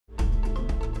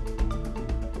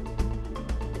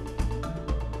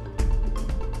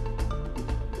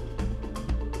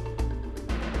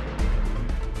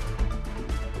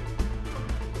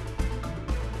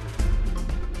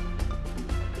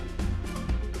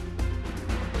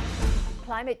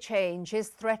Climate change is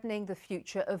threatening the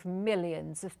future of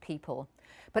millions of people.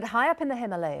 But high up in the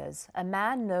Himalayas, a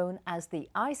man known as the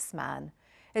Iceman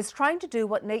is trying to do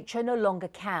what nature no longer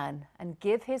can and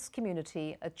give his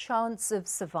community a chance of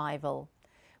survival.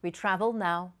 We travel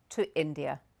now to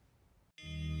India.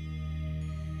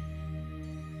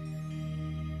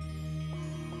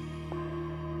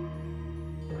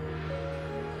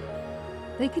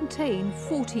 They contain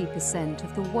 40%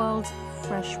 of the world's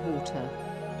fresh water.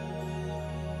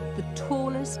 The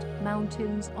tallest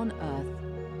mountains on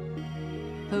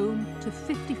Earth, home to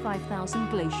 55,000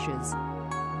 glaciers,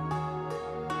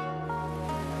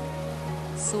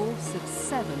 source of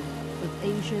 7 of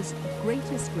Asia's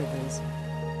greatest rivers.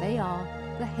 They are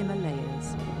the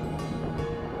Himalayas.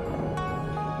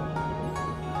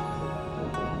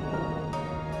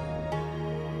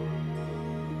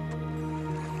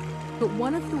 But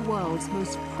one of the world's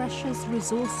most precious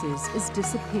resources is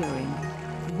disappearing,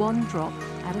 one drop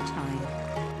at a time.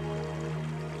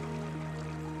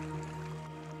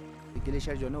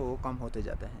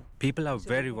 People are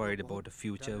very worried about a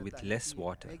future with less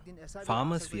water.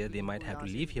 Farmers fear they might have to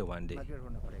leave here one day.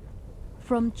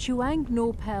 From Chuang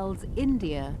Norpel's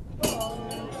India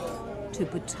to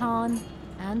Bhutan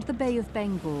and the Bay of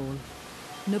Bengal,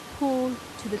 Nepal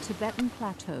to the Tibetan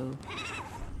Plateau,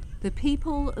 the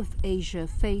people of Asia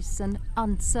face an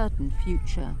uncertain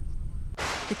future.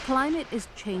 The climate is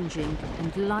changing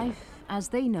and life as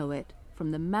they know it,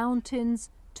 from the mountains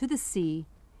to the sea,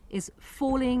 is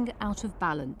falling out of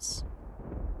balance.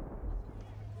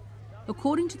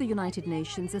 According to the United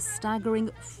Nations, a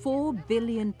staggering 4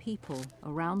 billion people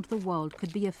around the world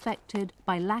could be affected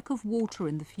by lack of water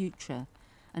in the future,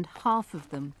 and half of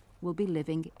them will be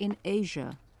living in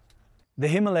Asia. The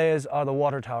Himalayas are the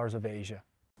water towers of Asia.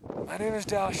 My name is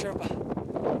Dao Sherpa.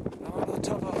 I'm on the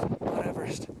top of Mount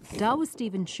Everest. Dao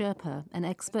Stephen Sherpa, an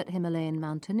expert Himalayan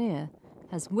mountaineer,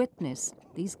 has witnessed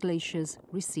these glaciers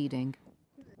receding.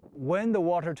 When the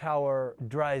water tower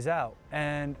dries out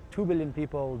and 2 billion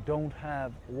people don't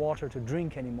have water to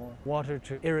drink anymore, water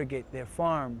to irrigate their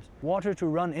farms, water to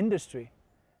run industry,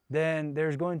 then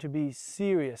there's going to be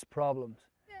serious problems.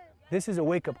 This is a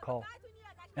wake-up call,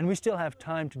 and we still have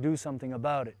time to do something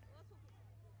about it.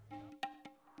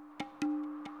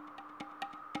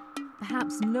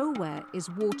 Perhaps nowhere is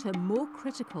water more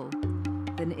critical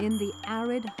than in the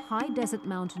arid high desert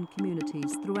mountain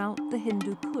communities throughout the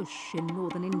Hindu Kush in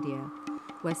northern India,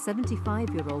 where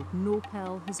 75-year-old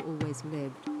Norpel has always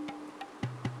lived.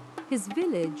 His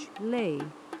village, Leh,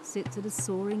 sits at a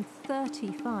soaring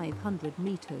 3,500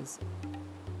 meters.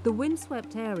 The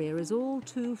windswept area is all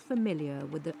too familiar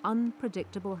with the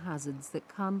unpredictable hazards that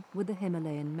come with the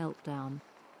Himalayan meltdown.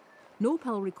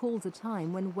 Norpel recalls a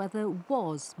time when weather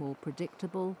was more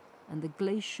predictable and the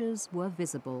glaciers were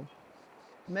visible.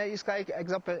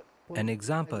 An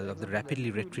example of the rapidly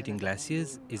retreating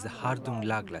glaciers is the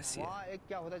Hardungla Glacier.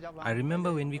 I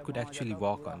remember when we could actually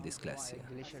walk on this glacier.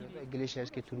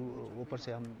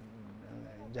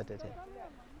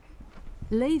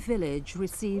 Leh village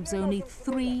receives only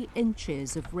 3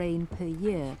 inches of rain per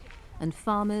year, and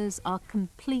farmers are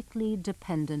completely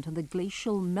dependent on the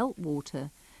glacial meltwater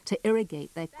to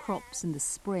irrigate their crops in the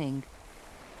spring.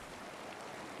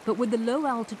 But with the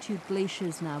low-altitude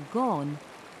glaciers now gone,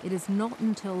 it is not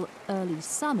until early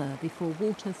summer before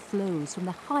water flows from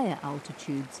the higher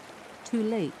altitudes, too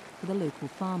late for the local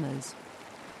farmers.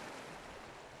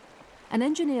 An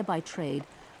engineer by trade,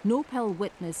 Norpel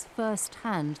witnessed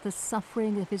firsthand the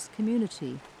suffering of his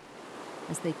community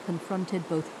as they confronted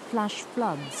both flash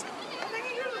floods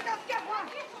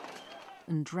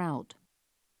and drought.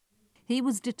 He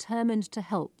was determined to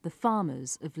help the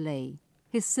farmers of Leh.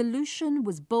 His solution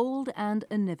was bold and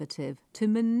innovative: to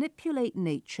manipulate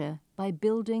nature by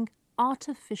building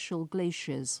artificial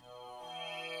glaciers.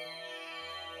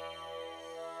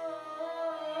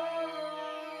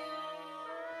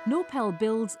 Norpel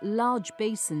builds large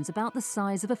basins about the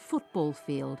size of a football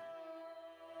field.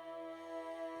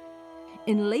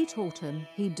 In late autumn,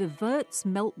 he diverts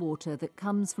meltwater that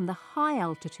comes from the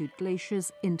high-altitude glaciers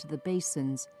into the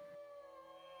basins.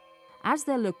 As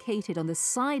they're located on the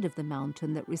side of the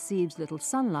mountain that receives little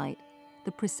sunlight,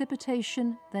 the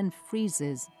precipitation then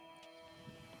freezes.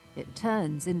 It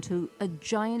turns into a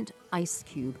giant ice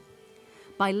cube.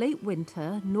 By late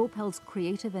winter, Norpel's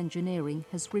creative engineering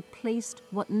has replaced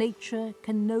what nature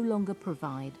can no longer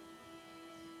provide.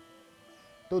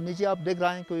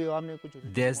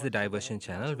 There's the diversion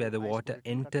channel where the water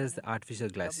enters the artificial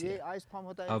glacier.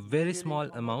 A very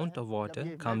small amount of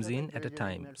water comes in at a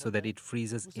time so that it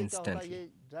freezes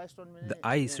instantly. The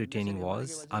ice retaining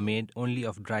walls are made only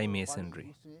of dry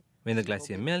masonry. When the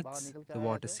glacier melts, the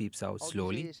water seeps out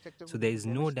slowly, so there is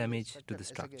no damage to the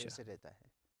structure.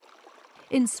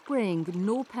 In spring,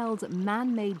 Norpel's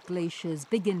man-made glaciers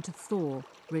begin to thaw,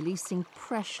 releasing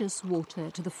precious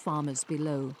water to the farmers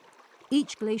below.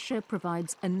 Each glacier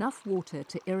provides enough water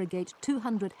to irrigate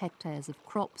 200 hectares of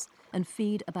crops and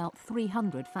feed about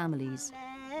 300 families.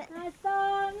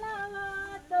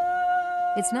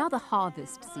 It's now the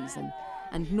harvest season,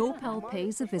 and Norpel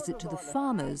pays a visit to the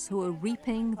farmers who are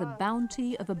reaping the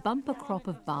bounty of a bumper crop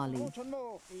of barley.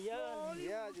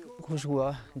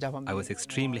 I was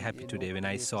extremely happy today when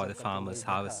I saw the farmers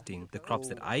harvesting the crops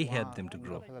that I helped them to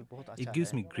grow. It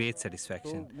gives me great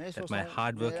satisfaction that my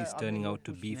hard work is turning out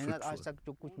to be fruitful.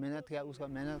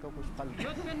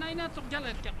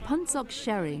 Phuntsok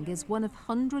Shering is one of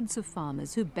hundreds of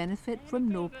farmers who benefit from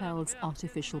Norpel's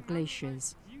artificial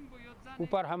glaciers.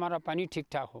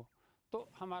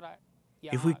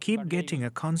 If we keep getting a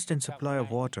constant supply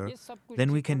of water,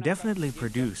 then we can definitely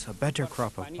produce a better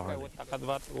crop of barley.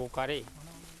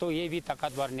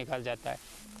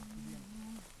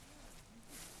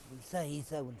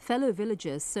 Fellow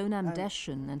villager Sonam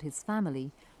Deshan and his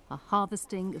family are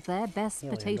harvesting their best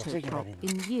potato crop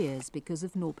in years because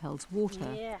of Norpel's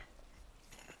water.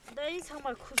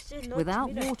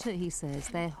 Without water, he says,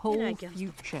 their whole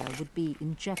future would be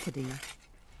in jeopardy.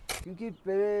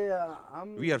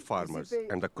 We are farmers,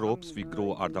 and the crops we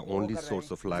grow are the only source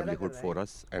of livelihood for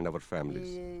us and our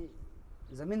families.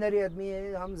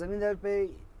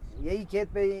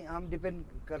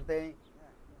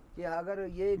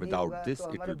 Without this,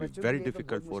 it will be very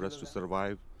difficult for us to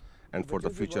survive and for the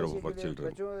future of our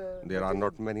children. There are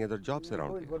not many other jobs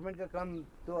around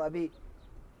here.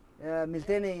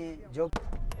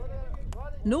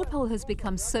 Norpel has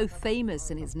become so famous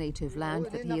in his native land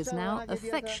that he is now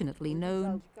affectionately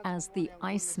known as the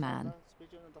Iceman.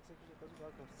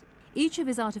 Each of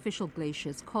his artificial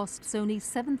glaciers costs only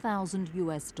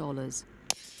 $7,000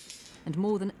 and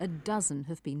more than a dozen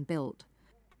have been built.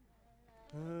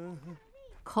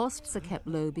 Costs are kept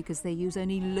low because they use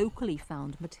only locally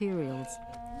found materials.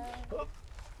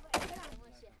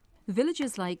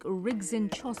 Villagers like Rigzin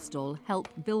Chostol help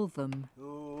build them.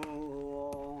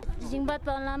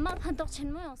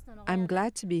 I'm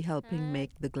glad to be helping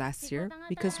make the glacier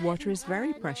because water is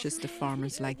very precious to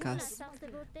farmers like us.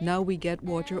 Now we get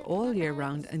water all year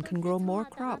round and can grow more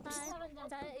crops.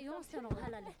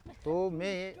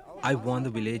 I want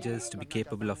the villagers to be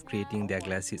capable of creating their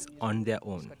glaciers on their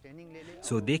own,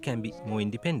 so they can be more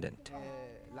independent.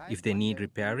 If they need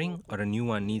repairing or a new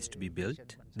one needs to be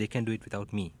built, they can do it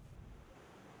without me.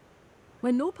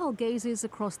 When Norpel gazes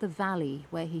across the valley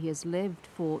where he has lived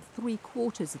for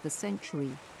 3/4 of a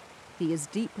century, he is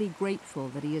deeply grateful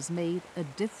that he has made a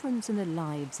difference in the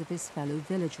lives of his fellow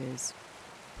villagers.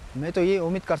 I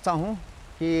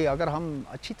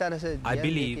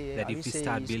believe that if we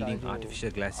start building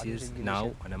artificial glaciers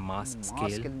now on a mass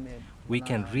scale, we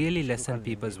can really lessen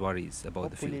people's worries about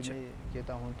the future.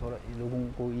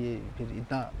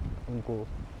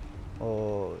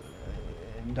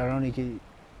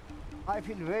 I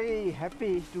feel very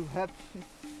happy to help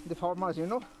the farmers,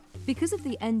 Because of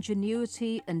the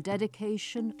ingenuity and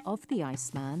dedication of the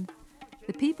Iceman,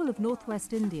 the people of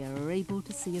northwest India are able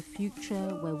to see a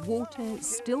future where water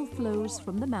still flows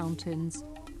from the mountains,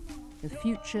 a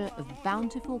future of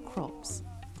bountiful crops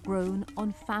grown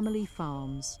on family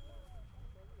farms.